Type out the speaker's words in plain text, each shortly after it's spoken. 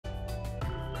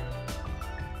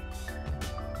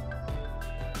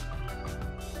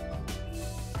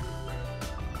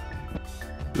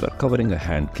We are covering a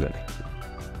hand clinic.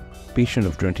 Patient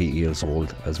of 20 years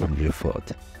old has been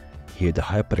referred. He had a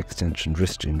hyperextension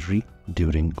wrist injury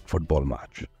during football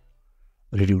match.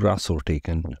 Radiographs were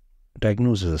taken.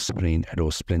 Diagnosed as a sprain and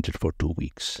was splinted for 2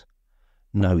 weeks.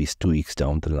 Now he's 2 weeks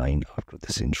down the line after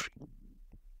this injury.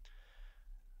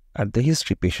 At the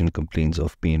history, patient complains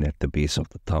of pain at the base of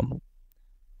the thumb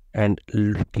and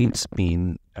retains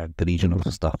pain at the region of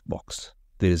the staff box.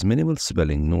 There is minimal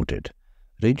swelling noted.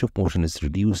 Range of motion is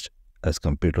reduced as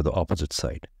compared to the opposite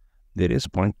side. There is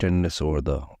point tenderness over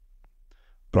the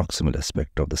proximal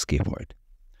aspect of the scaphoid.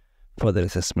 Further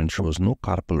assessment shows no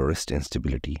carpal or wrist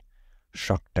instability.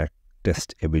 Shock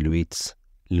test evaluates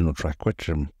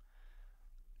lunotriquetrum.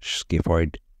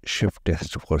 Scaphoid shift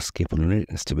test for scapular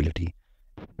instability.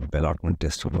 Allotment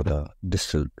test for the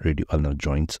distal radioulnar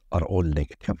joints are all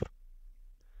negative.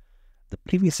 The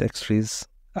previous X-rays,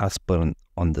 as per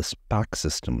on the SPAC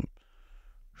system,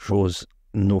 shows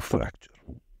no fracture.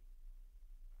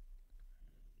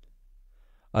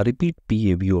 A repeat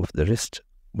PA view of the wrist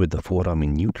with the forearm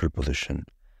in neutral position,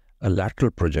 a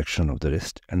lateral projection of the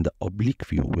wrist, and the oblique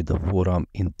view with the forearm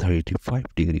in 35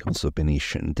 degrees of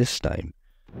supination this time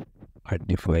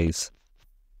identifies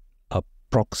a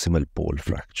proximal pole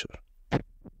fracture.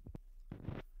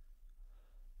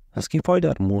 Scaphoid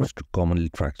are most commonly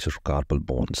fractured carpal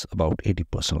bones, about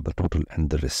 80% of the total, and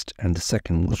the wrist, and the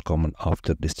second most common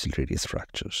after distal radius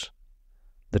fractures.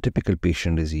 The typical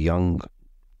patient is young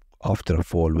after a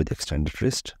fall with extended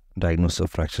wrist. Diagnosis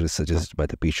of fracture is suggested by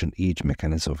the patient age,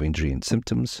 mechanism of injury, and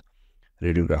symptoms.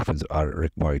 Radiographs are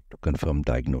required to confirm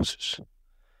diagnosis.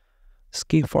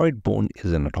 Scaphoid bone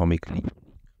is anatomically.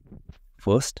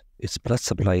 First, its blood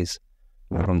supplies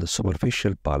from the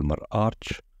superficial palmar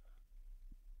arch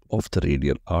of the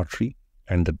radial artery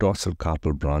and the dorsal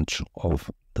carpal branch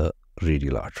of the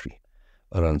radial artery.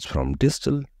 Runs from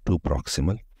distal to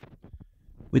proximal,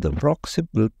 with the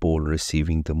proximal pole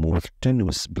receiving the most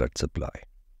tenuous blood supply.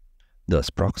 Thus,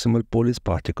 proximal pole is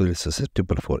particularly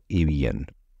susceptible for AVN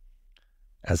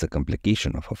as a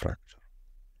complication of a fracture.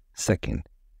 Second,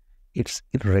 its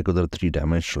irregular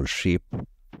three-dimensional shape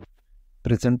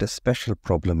present a special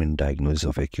problem in diagnosis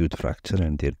of acute fracture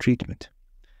and their treatment.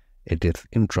 It is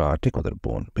intra-articular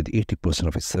bone with 80%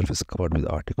 of its surface covered with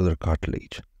articular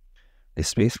cartilage.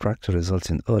 Displaced fracture results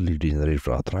in early degenerative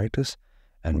arthritis,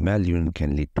 and malunion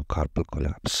can lead to carpal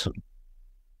collapse.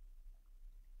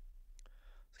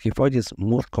 Scaphoid is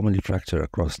most commonly fractured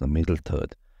across the middle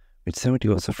third, with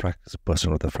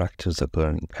 70% of the fractures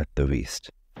occurring at the waist.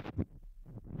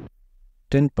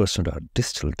 10% are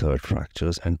distal third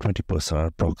fractures and 20%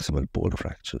 are proximal pole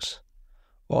fractures.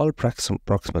 All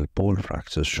proximal pole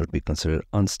fractures should be considered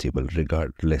unstable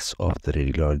regardless of the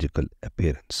radiological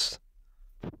appearance.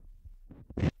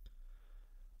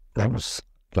 Ross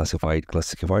classified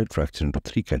scaphoid fracture into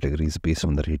 3 categories based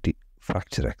on the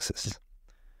fracture axis.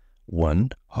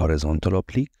 1. Horizontal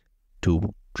oblique,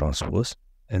 2. Transverse,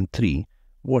 and 3.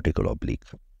 Vertical oblique.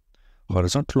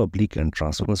 Horizontal oblique and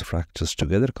transverse fractures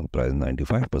together comprise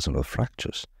 95% of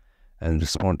fractures and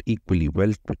respond equally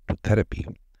well to therapy.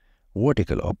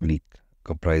 Vertical oblique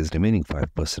comprise remaining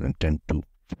 5% and tend to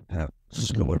have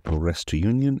slower progress to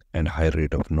union and higher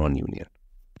rate of non-union.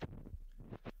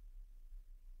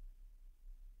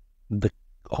 The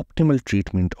optimal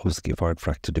treatment of scaphoid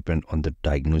fracture depends on the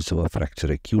diagnosis of a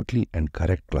fracture acutely and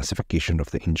correct classification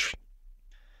of the injury.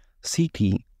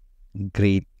 CT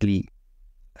greatly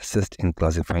assist in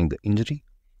classifying the injury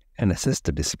and assess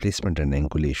the displacement and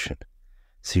angulation.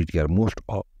 CT are most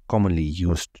commonly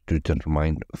used to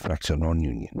determine fracture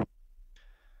non-union.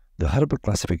 The Herbal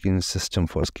classification system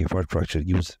for scaphoid fracture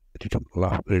uses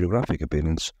radiographic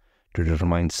appearance to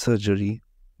determine surgery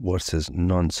versus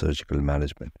non-surgical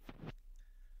management.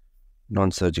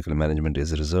 Non-surgical management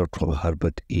is reserved for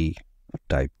Herbert A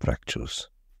type fractures.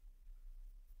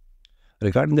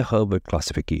 Regarding the Herbert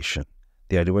classification,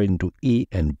 they are divided into A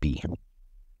and B.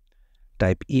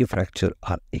 Type A fracture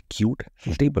are acute,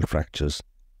 stable fractures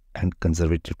and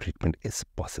conservative treatment is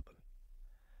possible.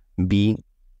 B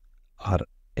are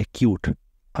acute,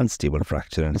 unstable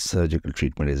fracture and surgical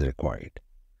treatment is required.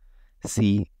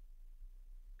 C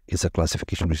is a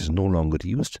classification which is no longer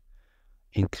used,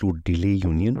 include delay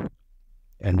union,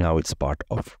 and now it's part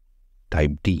of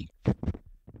type D.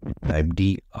 Type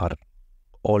D are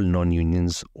all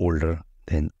non-unions older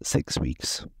than 6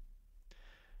 weeks.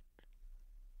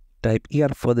 Type A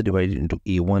are further divided into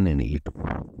A1 and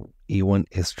A2. A1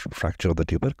 is fracture of the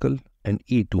tubercle and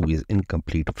A2 is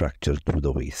incomplete fracture through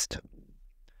the waist.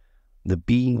 The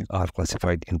B are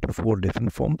classified into 4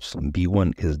 different forms.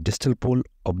 B1 is distal pole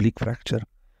oblique fracture.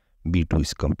 B2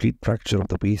 is complete fracture of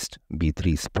the waist,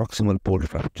 B3 is proximal pole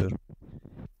fracture,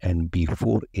 and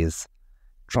B4 is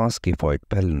transcaphoid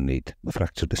pallinate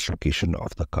fracture dislocation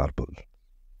of the carpal.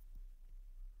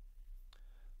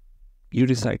 You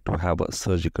decide to have a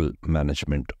surgical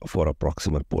management for a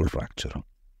proximal pole fracture.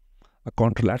 A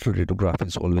contralateral radiograph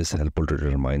is always helpful to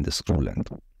determine the screw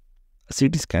length. A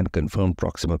CT scan confirmed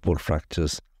proximal pole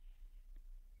fractures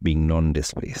being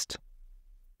non-displaced.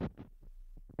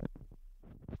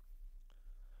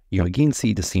 You again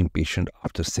see the same patient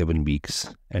after 7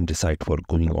 weeks and decide for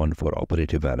going on for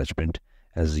operative management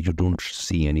as you don't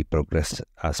see any progress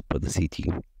as per the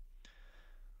CT.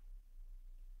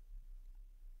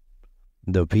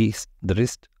 The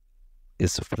wrist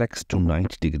is flexed to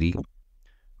 90 degrees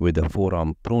with the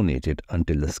forearm pronated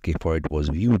until the scaphoid was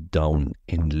viewed down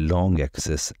in long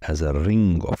axis as a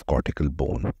ring of cortical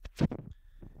bone.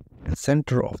 In the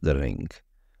center of the ring,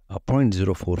 a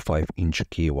 0.045-inch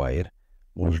K-wire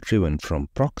was driven from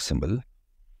proximal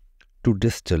to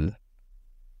distal,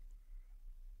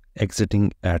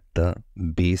 exiting at the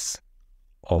base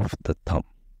of the thumb.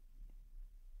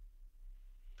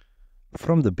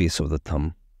 From the base of the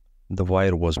thumb, the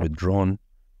wire was withdrawn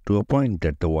to a point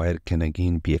that the wire can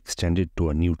again be extended to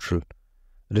a neutral.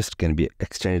 Wrist can be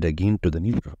extended again to the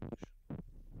neutral.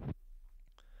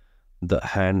 The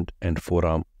hand and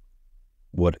forearm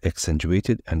were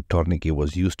accentuated and tourniquet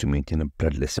was used to maintain a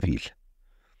bloodless feel.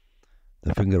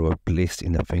 The finger were placed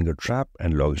in a finger trap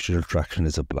and longitudinal traction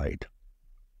is applied.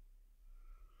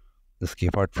 The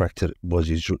scaphoid fracture was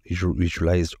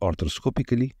visualized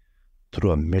arthroscopically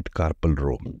through a mid-carpal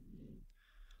row.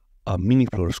 A mini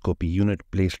fluoroscopy unit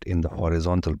placed in the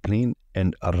horizontal plane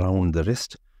and around the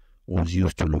wrist was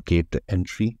used to locate the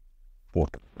entry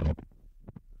port.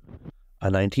 A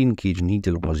 19-gauge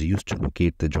needle was used to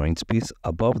locate the joint space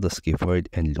above the scaphoid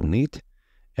and lunate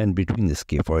and between the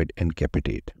scaphoid and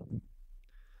capitate.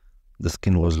 The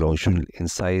skin was longitudinal in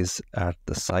size at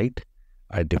the site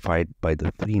identified by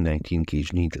the free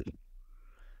 19-gauge needle.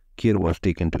 Care was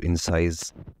taken to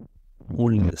incise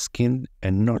only the skin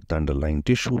and not the underlying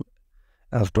tissue,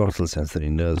 as dorsal sensory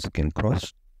nerves can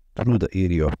cross through the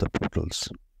area of the portals.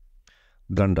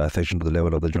 Blunt dissection to the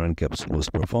level of the joint capsule was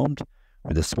performed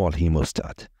with a small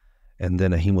hemostat, and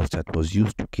then a hemostat was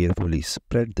used to carefully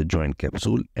spread the joint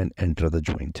capsule and enter the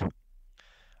joint.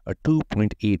 A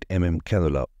 2.8 mm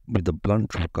cannula with a blunt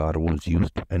trocar was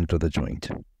used to enter the joint.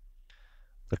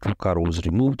 The trocar was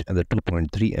removed and the 2.3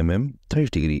 mm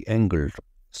 30-degree angled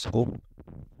scope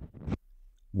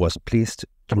was placed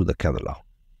through the cannula.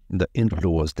 The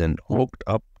inflow was then hooked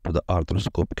up to the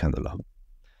arthroscope cannula.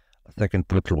 A second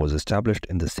portal was established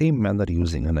in the same manner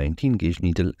using a 19-gauge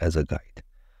needle as a guide.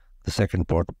 The second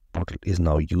portal is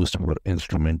now used for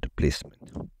instrument placement.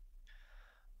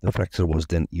 The fracture was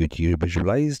then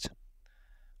visualized.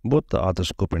 Both the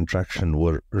arthroscope and traction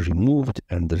were removed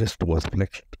and the wrist was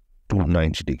flexed to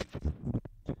 90 degrees.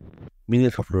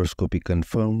 Menial fluoroscopy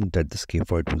confirmed that the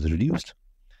scaphoid was reduced.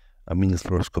 A menial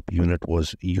fluoroscopy unit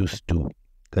was used to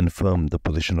confirm the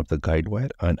position of the guide wire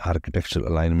and architectural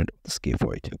alignment of the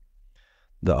scaphoid.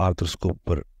 The arthroscope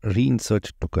were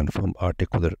reinserted to confirm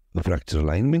articular fracture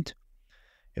alignment.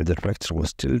 If the fracture was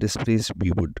still displaced,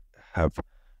 we would have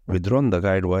withdrawn the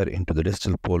guide wire into the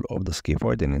distal pole of the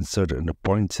scaphoid and inserted a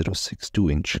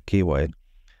 0.062-inch K-wire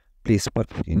placed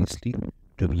percutaneously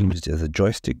to be used as a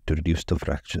joystick to reduce the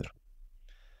fracture.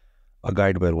 A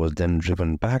guide wire was then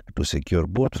driven back to secure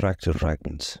both fracture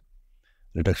fragments.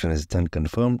 Reduction is then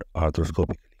confirmed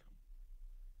arthroscopically.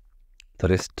 The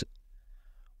wrist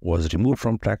was removed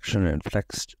from traction and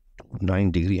flexed to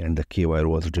 9 degrees and the K-wire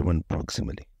was driven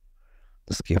proximally.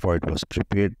 The scaphoid was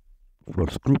prepared for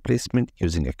screw placement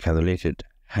using a cannulated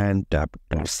hand tap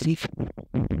dorsally.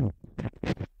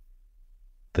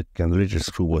 The cannulated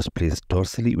screw was placed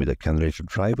dorsally with a cannulated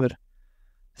driver.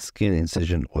 Skin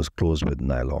incision was closed with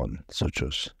nylon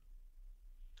sutures.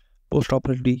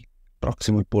 Postoperatively,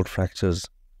 proximal pole fractures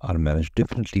are managed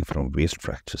differently from waist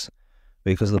fractures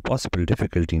because of the possible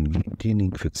difficulty in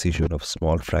maintaining fixation of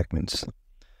small fragments.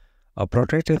 A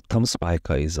protective thumb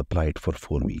spica is applied for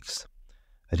 4 weeks.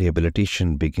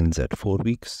 Rehabilitation begins at 4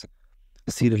 weeks.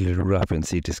 Serial radiograph and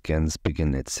CT scans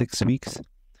begin at 6 weeks,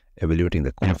 evaluating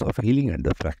the course of healing and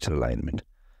the fracture alignment.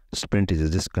 Splint is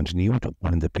discontinued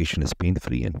when the patient is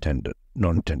pain-free and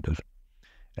non-tender,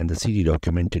 and the CT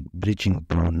documented bridging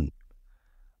bone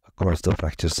across the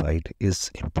fracture site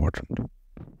is important.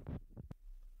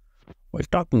 While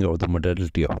talking about the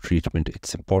modality of treatment,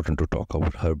 it's important to talk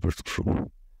about Herbert screw.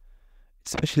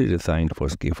 Especially designed for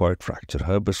scaphoid fracture,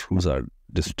 Herbert screws are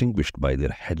distinguished by their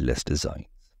headless designs.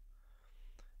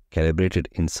 Calibrated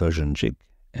insertion jig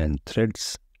and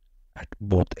threads at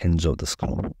both ends of the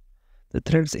screw. The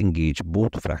threads engage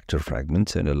both fracture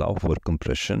fragments and allow for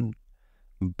compression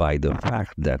by the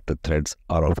fact that the threads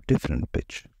are of different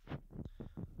pitch.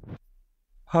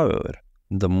 However,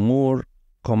 the more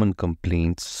common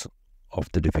complaints of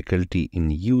the difficulty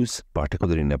in use,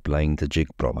 particularly in applying the jig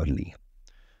properly,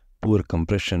 poor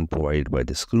compression provided by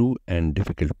the screw, and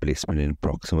difficult placement in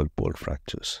proximal pole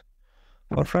fractures.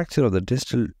 For fracture of the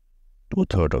distal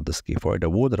two-thirds of the scaphoid, a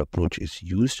Wohler approach is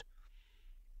used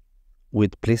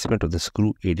with placement of the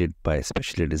screw aided by a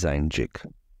specially designed jig.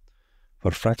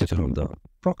 For fracture of the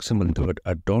proximal third,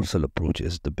 a dorsal approach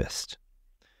is the best,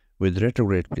 with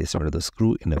retrograde placement of the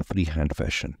screw in a freehand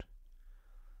fashion.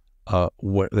 A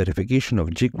verification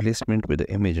of jig placement with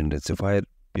the image intensifier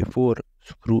before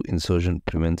screw insertion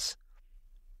prevents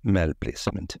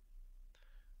malplacement.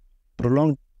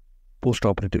 Prolonged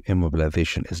postoperative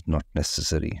immobilization is not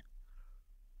necessary.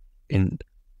 In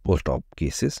post-op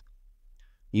cases,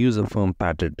 use a firm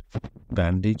padded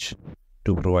bandage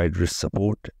to provide wrist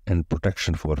support and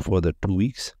protection for further 2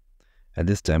 weeks. At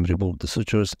this time, remove the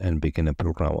sutures and begin a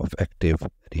program of active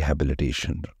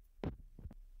rehabilitation.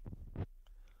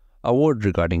 A word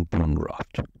regarding bone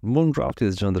graft. Bone graft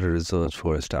is generally reserved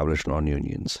for established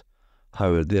non-unions.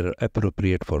 However, they are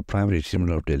appropriate for primary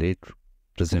terminal delayed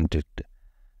presented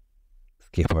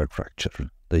scaphoid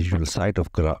fracture. The usual site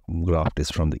of graft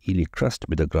is from the iliac crust,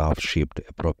 with the graft shaped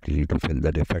appropriately to fill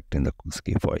the defect in the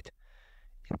scaphoid.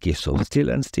 In case of still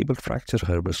unstable fracture,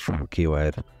 however, strong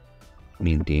K-wire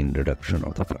maintain reduction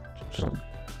of the fractures.